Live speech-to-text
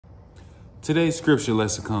Today's scripture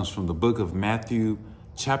lesson comes from the book of Matthew,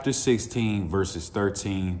 chapter 16, verses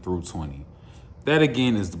 13 through 20. That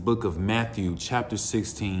again is the book of Matthew, chapter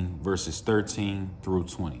 16, verses 13 through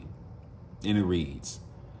 20. And it reads,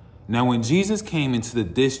 Now when Jesus came into the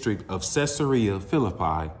district of Caesarea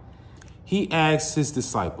Philippi, he asked his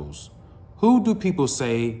disciples, Who do people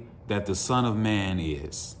say that the Son of Man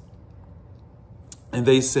is? And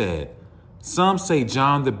they said, Some say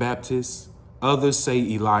John the Baptist, others say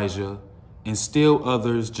Elijah, and still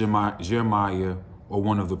others Jeremiah or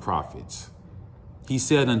one of the prophets. He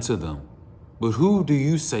said unto them, But who do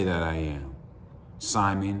you say that I am?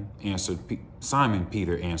 Simon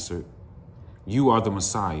Peter answered, You are the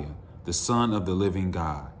Messiah, the Son of the living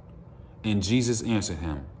God. And Jesus answered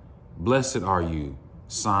him, Blessed are you,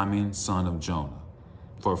 Simon, son of Jonah,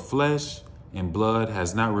 for flesh and blood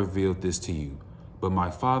has not revealed this to you, but my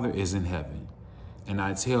Father is in heaven. And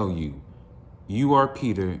I tell you, you are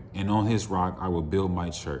Peter, and on his rock I will build my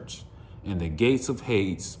church, and the gates of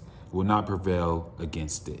Hades will not prevail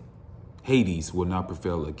against it. Hades will not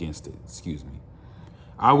prevail against it.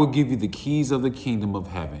 I will give you the keys of the kingdom of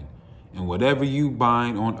heaven, and whatever you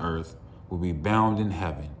bind on earth will be bound in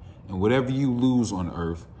heaven, and whatever you loose on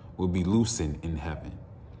earth will be loosened in heaven.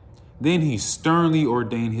 Then he sternly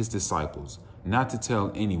ordained his disciples not to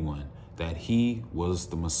tell anyone that he was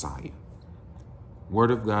the Messiah. Word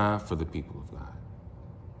of God for the people of God.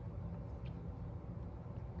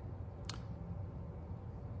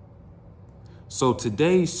 So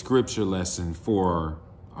today's scripture lesson for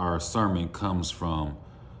our sermon comes from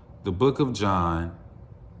the book of John,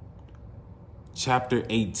 chapter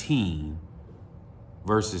 18,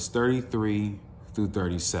 verses 33 through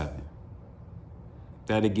 37.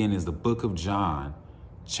 That again is the book of John,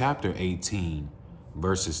 chapter 18,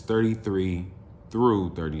 verses 33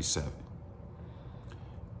 through 37.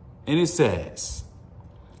 And it says,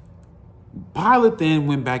 Pilate then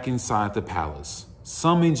went back inside the palace,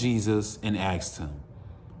 summoned Jesus, and asked him,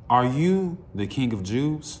 Are you the King of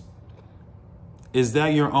Jews? Is that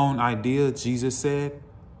your own idea, Jesus said,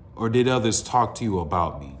 or did others talk to you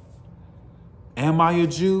about me? Am I a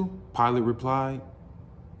Jew? Pilate replied.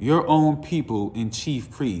 Your own people and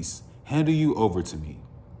chief priests handed you over to me.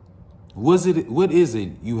 What is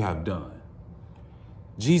it you have done?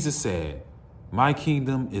 Jesus said, My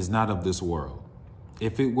kingdom is not of this world.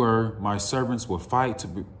 If it were, my servants would fight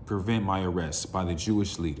to prevent my arrest by the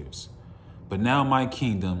Jewish leaders. But now my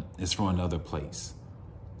kingdom is from another place.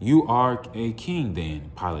 You are a king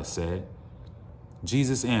then, Pilate said.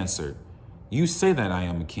 Jesus answered, You say that I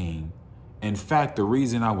am a king. In fact, the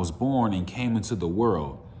reason I was born and came into the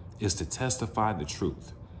world is to testify the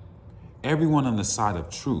truth. Everyone on the side of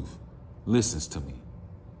truth listens to me.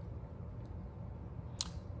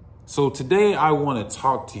 So today I want to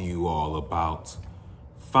talk to you all about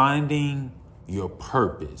finding your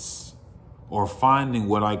purpose, or finding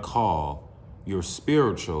what I call your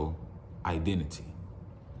spiritual identity.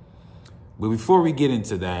 But before we get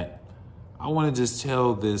into that, I want to just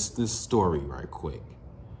tell this story right quick.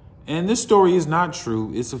 And this story is not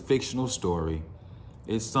true. It's a fictional story.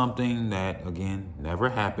 It's something that, again,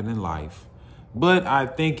 never happened in life. But I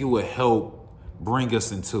think it would help bring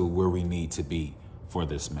us into where we need to be for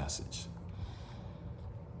this message.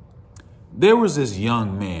 There was this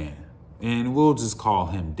young man, and we'll just call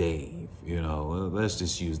him Dave. Let's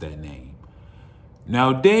just use that name.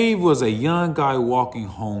 Now, Dave was a young guy walking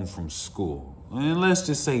home from school. And let's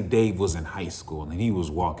just say Dave was in high school and he was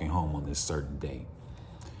walking home on this certain day.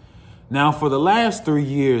 Now, for the last 3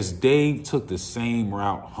 years, Dave took the same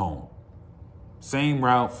route home. Same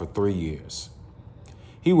route for 3 years.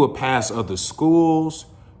 He would pass other schools,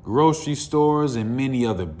 grocery stores, and many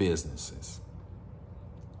other businesses.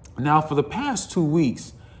 Now, for the past 2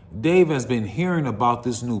 weeks, Dave has been hearing about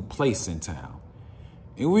this new place in town.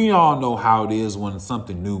 And we all know how it is when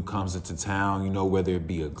something new comes into town, whether it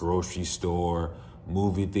be a grocery store,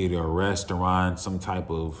 movie theater, a restaurant, some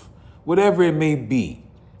type of whatever it may be,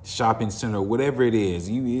 shopping center, whatever it is.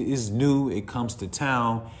 It's new, it comes to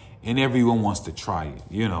town, and everyone wants to try it,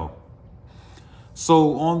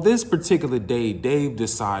 So on this particular day, Dave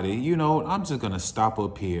decided, I'm just going to stop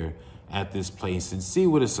up here at this place and see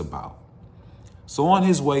what it's about. So on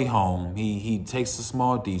his way home, he takes a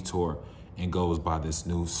small detour and goes by this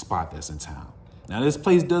new spot that's in town. Now, this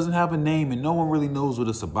place doesn't have a name and no one really knows what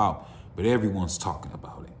it's about, but everyone's talking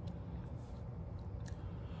about it.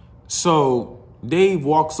 So Dave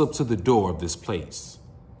walks up to the door of this place,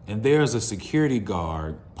 and there's a security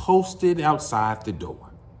guard posted outside the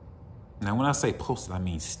door. Now, when I say posted, I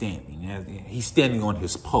mean standing. He's standing on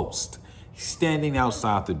his post. He's standing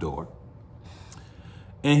outside the door.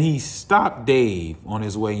 And he stopped Dave on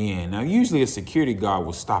his way in. Now, usually a security guard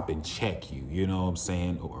will stop and check you, you know what I'm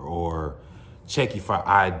saying? Or check you for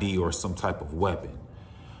ID or some type of weapon.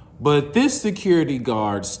 But this security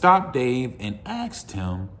guard stopped Dave and asked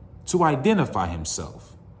him to identify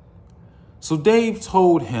himself. So Dave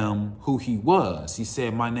told him who he was. He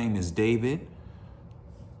said, "My name is David.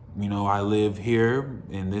 You know, I live here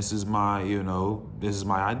and this is my, this is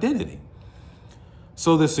my identity."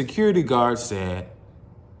 So the security guard said,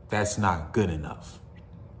 "That's not good enough."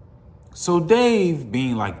 So Dave,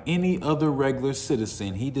 being like any other regular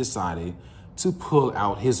citizen, he decided to pull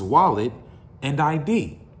out his wallet and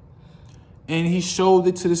ID. And he showed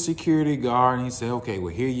it to the security guard and he said, "Okay,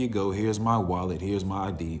 well, here you go. Here's my wallet. Here's my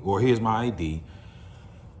ID, or here's my ID."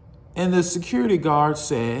 And the security guard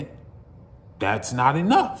said, "That's not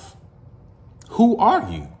enough. Who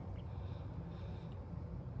are you?"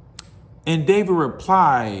 And David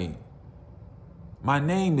replied, "My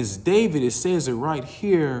name is David. It says it right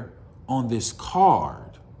here on this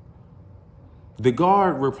card." The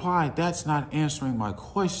guard replied, "That's not answering my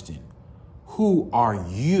question. Who are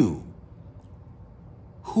you?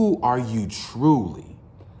 Who are you truly?"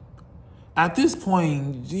 At this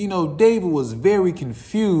point, David was very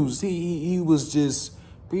confused. He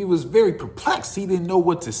was very perplexed. He didn't know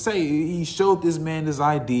what to say. He showed this man his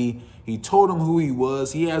ID. He told him who he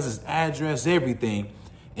was. He has his address, everything.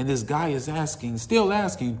 And this guy is still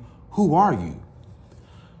asking, "Who are you?"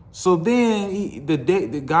 So then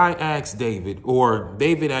the guy asked David, or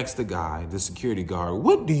David asked the guy, the security guard,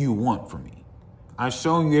 "What do you want from me? I've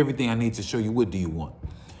shown you everything I need to show you. What do you want?"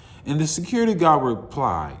 And the security guard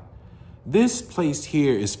replied, "This place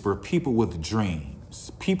here is for people with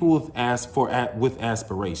dreams, people with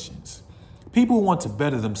aspirations, people who want to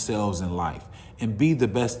better themselves in life and be the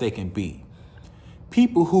best they can be.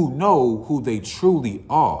 People who know who they truly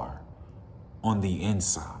are on the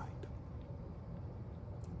inside."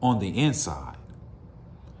 On the inside.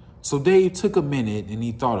 So Dave took a minute and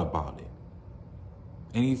he thought about it.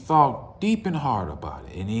 And he thought deep and hard about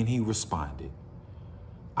it. And then he responded,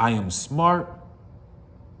 "I am smart,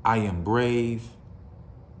 I am brave,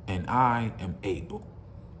 and I am able."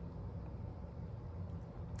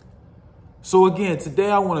 So again, today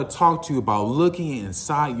I want to talk to you about looking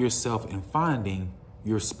inside yourself and finding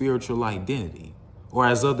your spiritual identity, or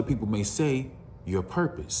as other people may say, your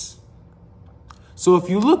purpose. So if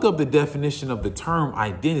you look up the definition of the term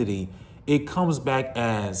identity, it comes back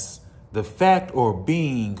as the fact or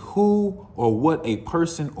being who or what a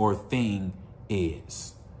person or thing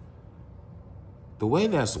is. The way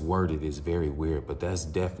that's worded is very weird, but that's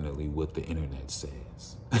definitely what the internet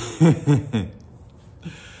says.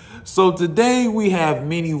 So today we have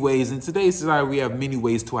many ways, in today's society, we have many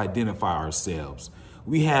ways to identify ourselves.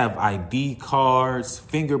 We have ID cards,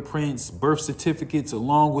 fingerprints, birth certificates,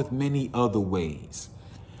 along with many other ways.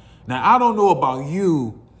 Now, I don't know about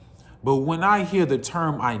you, but when I hear the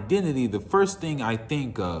term identity, the first thing I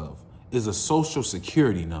think of is a social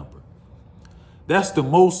security number. That's the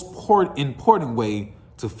most important way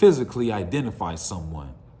to physically identify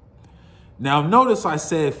someone. Now, notice I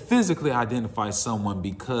said physically identify someone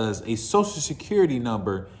because a social security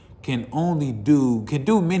number can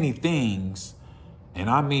do many things. And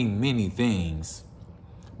I mean many things,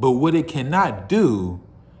 but what it cannot do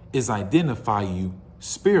is identify you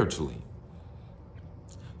spiritually.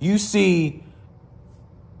 You see,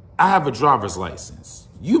 I have a driver's license.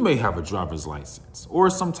 You may have a driver's license or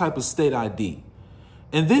some type of state ID.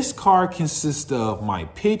 And this card consists of my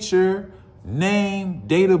picture, name,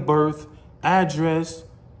 date of birth, address,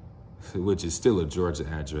 which is still a Georgia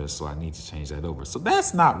address, so I need to change that over. So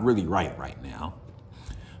that's not really right now.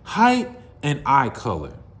 Height and eye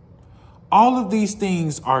color. All of these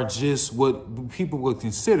things are just what people would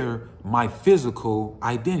consider my physical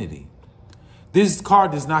identity. This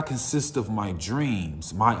card does not consist of my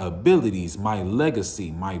dreams, my abilities, my legacy,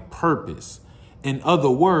 my purpose. In other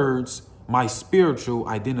words, my spiritual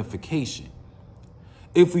identification.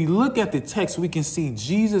 If we look at the text, we can see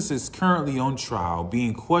Jesus is currently on trial,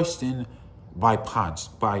 being questioned by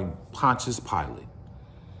Pontius Pilate.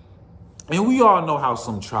 And we all know how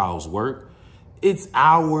some trials work. It's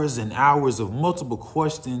hours and hours of multiple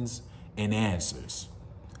questions and answers.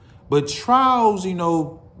 But trials,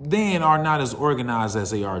 then are not as organized as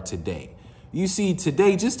they are today. You see,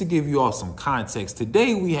 today, just to give you all some context,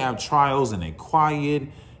 today we have trials in a quiet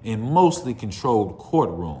and mostly controlled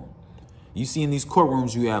courtroom. You see, in these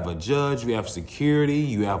courtrooms, you have a judge, you have security,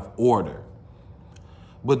 you have order.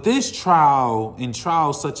 But this trial and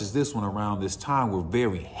trials such as this one around this time were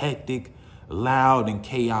very hectic, loud, and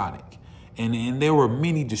chaotic. And there were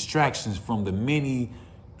many distractions from the many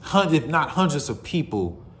if not hundreds of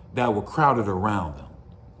people that were crowded around them.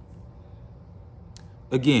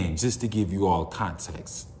 Again, just to give you all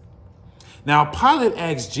context. Now, Pilate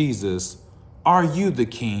asked Jesus, "Are you the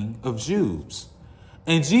King of Jews?"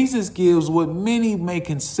 And Jesus gives what many may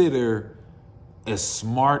consider a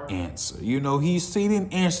smart answer. He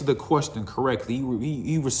didn't answer the question correctly.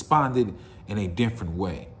 He responded in a different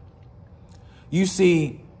way. You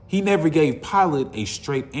see, he never gave Pilate a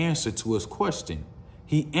straight answer to his question.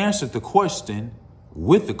 He answered the question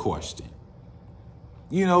with the question.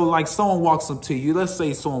 Like someone walks up to you. Let's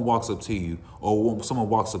say someone walks up to you, or someone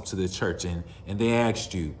walks up to the church and they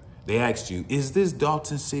asked you, "Is this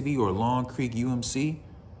Dalton City or Long Creek UMC?"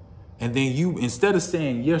 And then you, instead of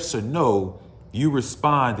saying yes or no, you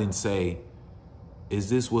respond and say, "Is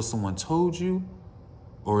this what someone told you?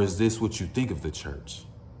 Or is this what you think of the church?"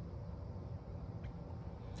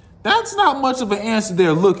 That's not much of an answer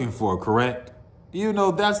they're looking for, correct?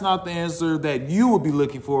 That's not the answer that you would be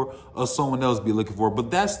looking for or someone else be looking for.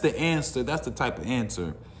 But that's the answer. That's the type of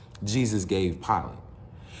answer Jesus gave Pilate.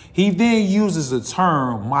 He then uses the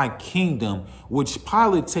term, "my kingdom," which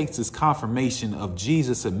Pilate takes as confirmation of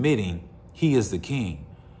Jesus admitting he is the king.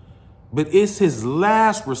 But it's his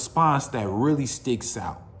last response that really sticks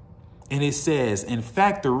out. And it says, "In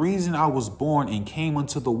fact, the reason I was born and came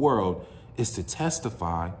into the world is to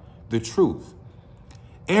testify the truth.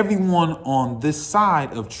 Everyone on this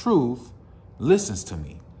side of truth listens to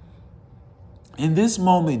me." In this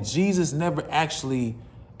moment, Jesus never actually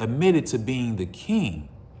admitted to being the king,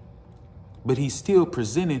 but he still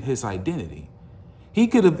presented his identity. He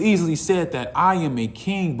could have easily said that I am a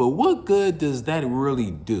king, but what good does that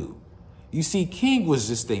really do? You see, king was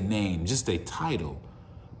just a name, just a title,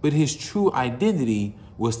 but his true identity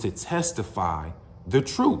was to testify the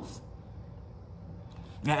truth.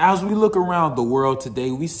 Now, as we look around the world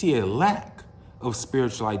today, we see a lack of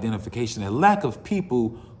spiritual identification, a lack of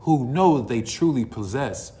people who know that they truly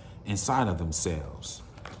possess inside of themselves.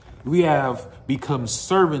 We have become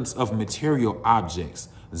servants of material objects,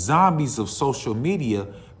 zombies of social media,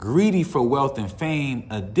 greedy for wealth and fame,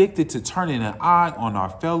 addicted to turning an eye on our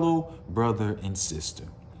fellow brother and sister.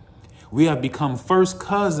 We have become first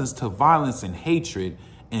cousins to violence and hatred,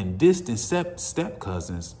 and distant step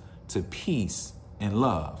cousins to peace and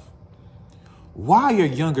love. Why are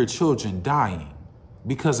younger children dying?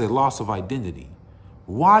 Because a loss of identity.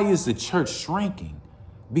 Why is the church shrinking?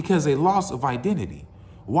 Because a loss of identity.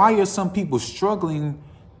 Why are some people struggling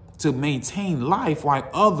to maintain life while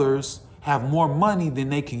others have more money than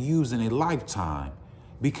they can use in a lifetime?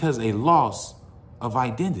 Because a loss of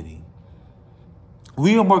identity.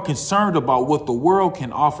 We are more concerned about what the world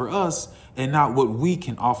can offer us and not what we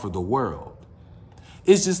can offer the world.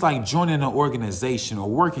 It's just like joining an organization or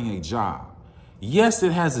working a job. Yes,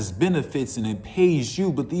 it has its benefits and it pays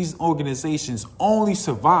you, but these organizations only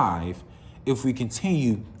survive if we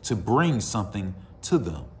continue to bring something to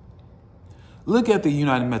them. Look at the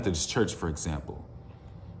United Methodist Church, for example.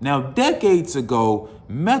 Now, decades ago,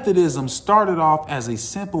 Methodism started off as a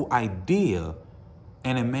simple idea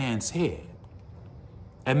in a man's head.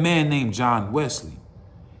 A man named John Wesley.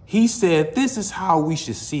 He said, "This is how we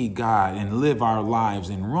should see God and live our lives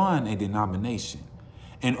and run a denomination."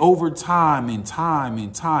 And over time and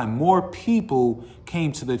time, more people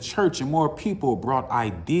came to the church and more people brought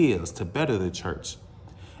ideas to better the church.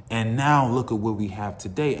 And now look at what we have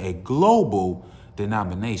today, a global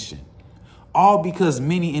denomination. All because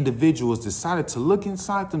many individuals decided to look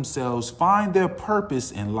inside themselves, find their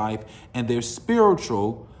purpose in life and their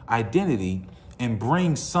spiritual identity, and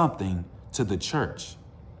bring something to the church.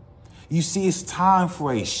 You see, it's time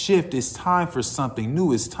for a shift. It's time for something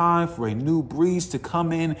new. It's time for a new breeze to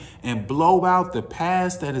come in and blow out the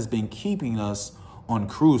past that has been keeping us on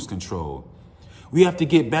cruise control. We have to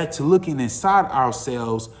get back to looking inside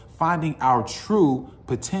ourselves, finding our true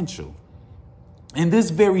potential. In this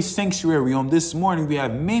very sanctuary on this morning, we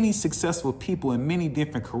have many successful people in many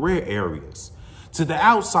different career areas. To the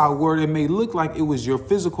outside world, it may look like it was your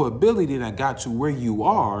physical ability that got you where you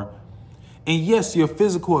are. And yes, your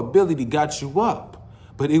physical ability got you up,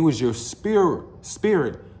 but it was your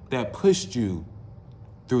spirit that pushed you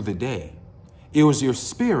through the day. It was your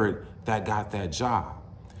spirit that got that job.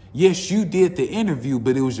 Yes, you did the interview,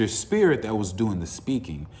 but it was your spirit that was doing the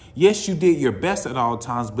speaking. Yes, you did your best at all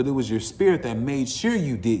times, but it was your spirit that made sure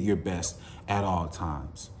you did your best at all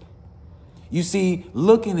times. You see,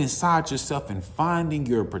 looking inside yourself and finding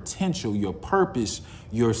your potential, your purpose,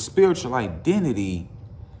 your spiritual identity,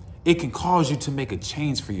 it can cause you to make a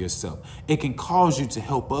change for yourself. It can cause you to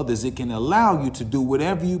help others. It can allow you to do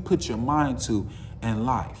whatever you put your mind to in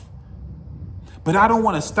life. But I don't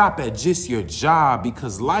want to stop at just your job,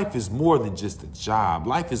 because life is more than just a job.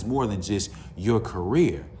 Life is more than just your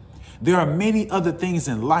career. There are many other things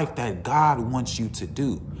in life that God wants you to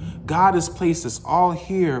do. God has placed us all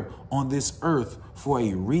here on this earth for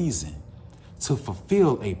a reason, to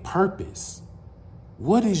fulfill a purpose.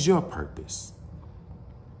 What is your purpose?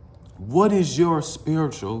 What is your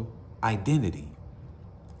spiritual identity?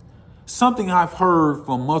 Something I've heard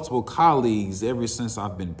from multiple colleagues ever since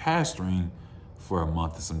I've been pastoring for a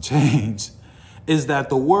month and some change is that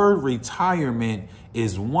the word retirement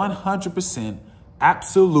is 100%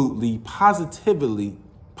 absolutely, positively,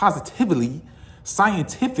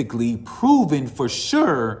 scientifically proven for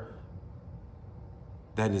sure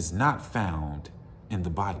that is not found in the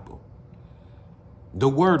Bible. The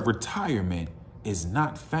word retirement is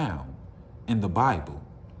not found in the Bible.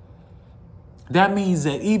 That means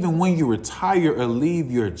that even when you retire or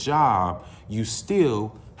leave your job, you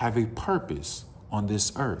still have a purpose on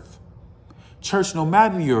this earth. Church, no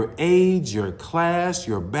matter your age, your class,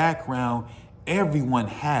 your background, everyone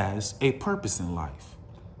has a purpose in life.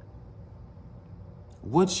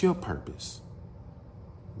 What's your purpose?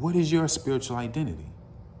 What is your spiritual identity?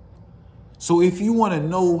 So if you want to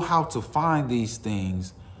know how to find these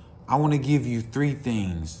things, I want to give you 3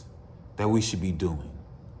 things that we should be doing.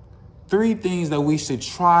 3 things that we should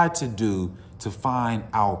try to do to find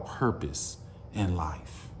our purpose in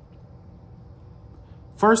life.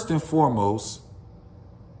 First and foremost,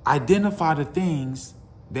 identify the things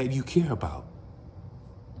that you care about.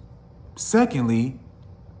 Secondly,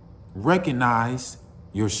 recognize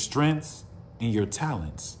your strengths and your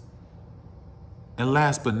talents. And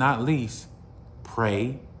last but not least,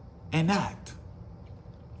 pray and act.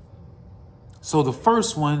 So the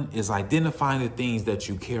first one is identifying the things that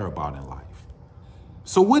you care about in life.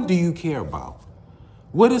 So what do you care about?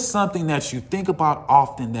 What is something that you think about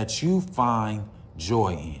often that you find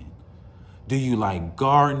joy in? Do you like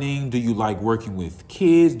gardening? Do you like working with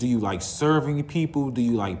kids? Do you like serving people? Do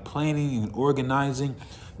you like planning and organizing?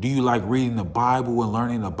 Do you like reading the Bible and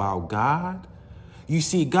learning about God? You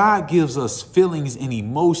see, God gives us feelings and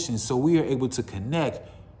emotions so we are able to connect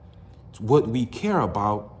what we care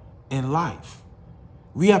about in life.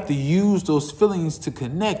 We have to use those feelings to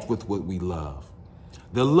connect with what we love.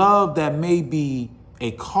 The love that may be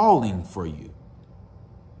a calling for you.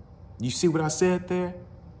 You see what I said there?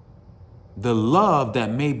 The love that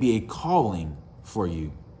may be a calling for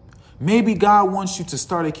you. Maybe God wants you to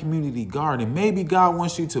start a community garden. Maybe God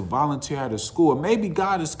wants you to volunteer at a school. Maybe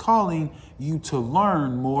God is calling you to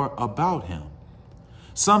learn more about him.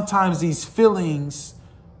 Sometimes these feelings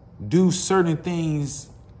do certain things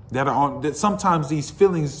that are on that. Sometimes these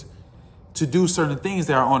feelings to do certain things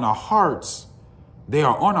that are on our hearts. They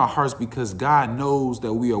are on our hearts because God knows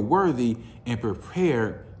that we are worthy and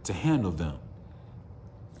prepared to handle them.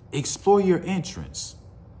 Explore your interests.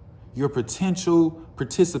 Your potential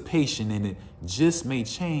participation in it just may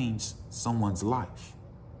change someone's life.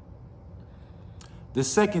 The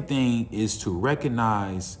second thing is to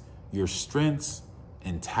recognize your strengths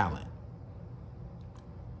and talent.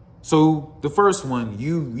 So the first one,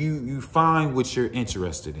 you find what you're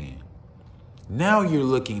interested in. Now you're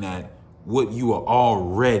looking at what you are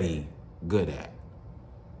already good at.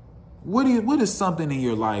 What is something in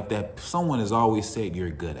your life that someone has always said you're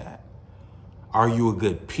good at? Are you a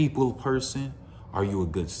good people person? Are you a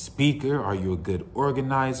good speaker? Are you a good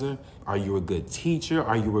organizer? Are you a good teacher?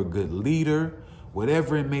 Are you a good leader?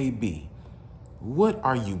 Whatever it may be, what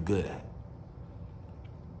are you good at?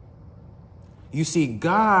 You see,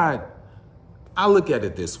 God, I look at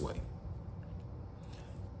it this way.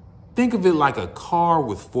 Think of it like a car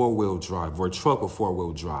with 4-wheel drive or a truck with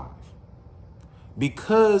 4-wheel drive.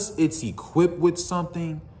 Because it's equipped with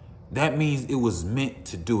something, that means it was meant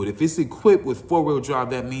to do it. If it's equipped with 4-wheel drive,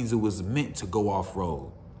 that means it was meant to go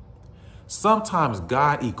off-road. Sometimes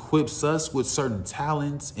God equips us with certain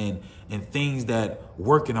talents and things that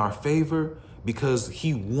work in our favor because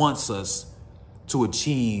he wants us to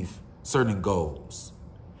achieve certain goals.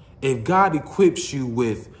 If God equips you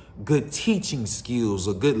with good teaching skills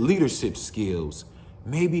or good leadership skills,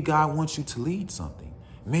 maybe God wants you to lead something.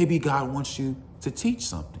 Maybe God wants you to teach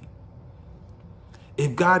something.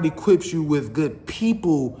 If God equips you with good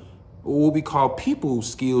people, or what we call people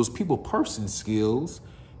skills, people person skills,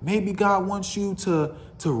 maybe God wants you to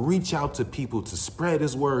reach out to people, to spread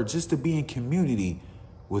his word, just to be in community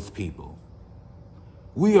with people.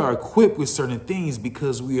 We are equipped with certain things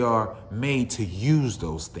because we are made to use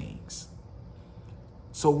those things.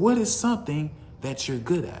 So what is something that you're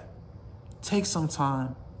good at? Take some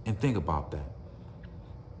time and think about that.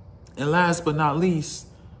 And last but not least,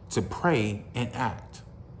 to pray and act.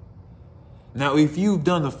 Now, if you've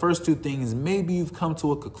done the first two things, maybe you've come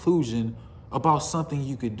to a conclusion about something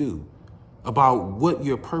you could do, about what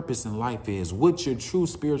your purpose in life is, what your true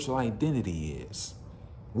spiritual identity is,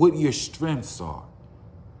 what your strengths are.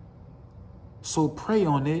 So pray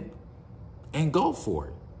on it and go for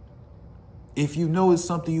it. If you know it's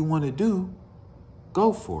something you want to do,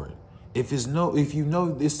 go for it. If you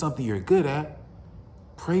know it's something you're good at,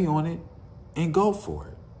 pray on it and go for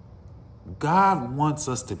it. God wants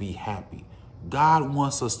us to be happy. God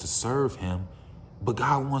wants us to serve him, but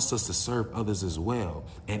God wants us to serve others as well.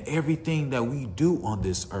 And everything that we do on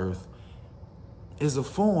this earth is a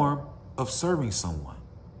form of serving someone.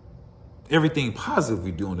 Everything positive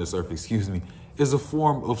we do on this earth, is a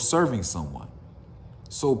form of serving someone.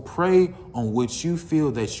 So pray on what you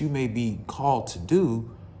feel that you may be called to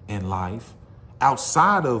do in life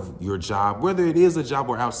outside of your job, whether it is a job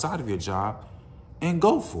or outside of your job, and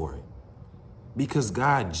go for it. Because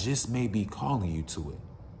God just may be calling you to it.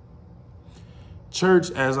 Church,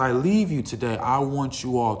 as I leave you today, I want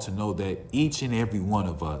you all to know that each and every one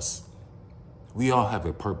of us, we all have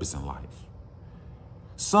a purpose in life.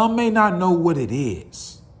 Some may not know what it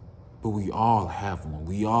is, but we all have one.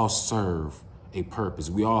 We all serve a purpose.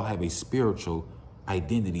 We all have a spiritual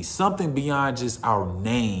identity, something beyond just our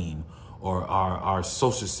name or our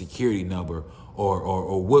social security number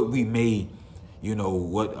or what we made,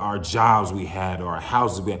 what our jobs we had or our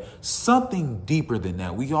houses we had, something deeper than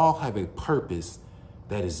that. We all have a purpose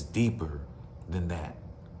that is deeper than that.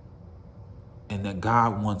 And that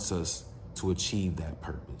God wants us to achieve that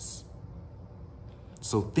purpose.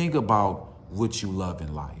 So think about what you love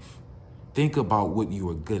in life. Think about what you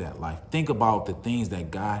are good at in life. Think about the things that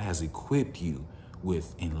God has equipped you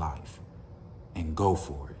with in life and go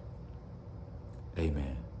for it.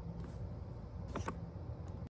 Amen.